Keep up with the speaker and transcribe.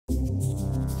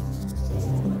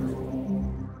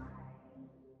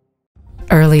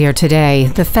Earlier today,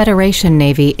 the Federation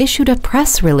Navy issued a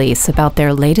press release about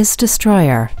their latest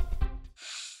destroyer.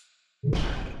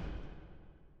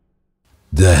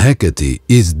 The Hecate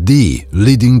is the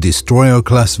leading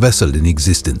destroyer-class vessel in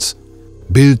existence.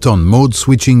 Built on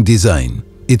mode-switching design,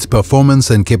 its performance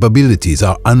and capabilities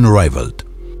are unrivaled.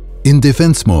 In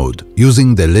defense mode,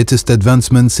 using the latest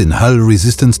advancements in hull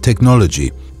resistance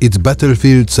technology, its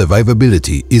battlefield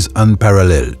survivability is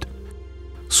unparalleled.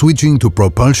 Switching to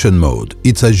propulsion mode,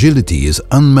 its agility is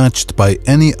unmatched by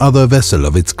any other vessel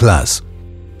of its class.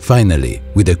 Finally,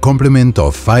 with a complement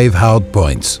of 5 hard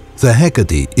points, the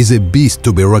Hecate is a beast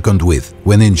to be reckoned with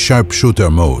when in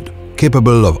sharpshooter mode,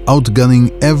 capable of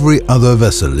outgunning every other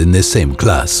vessel in the same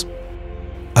class.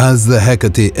 As the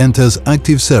Hecate enters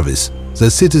active service,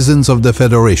 the citizens of the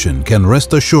Federation can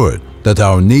rest assured that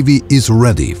our Navy is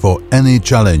ready for any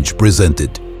challenge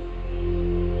presented.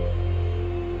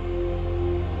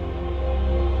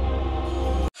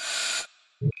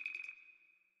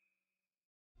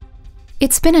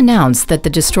 It's been announced that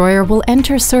the destroyer will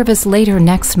enter service later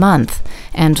next month,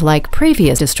 and like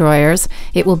previous destroyers,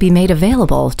 it will be made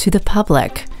available to the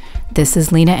public. This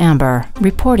is Lina Ambre,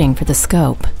 reporting for The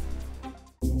Scope.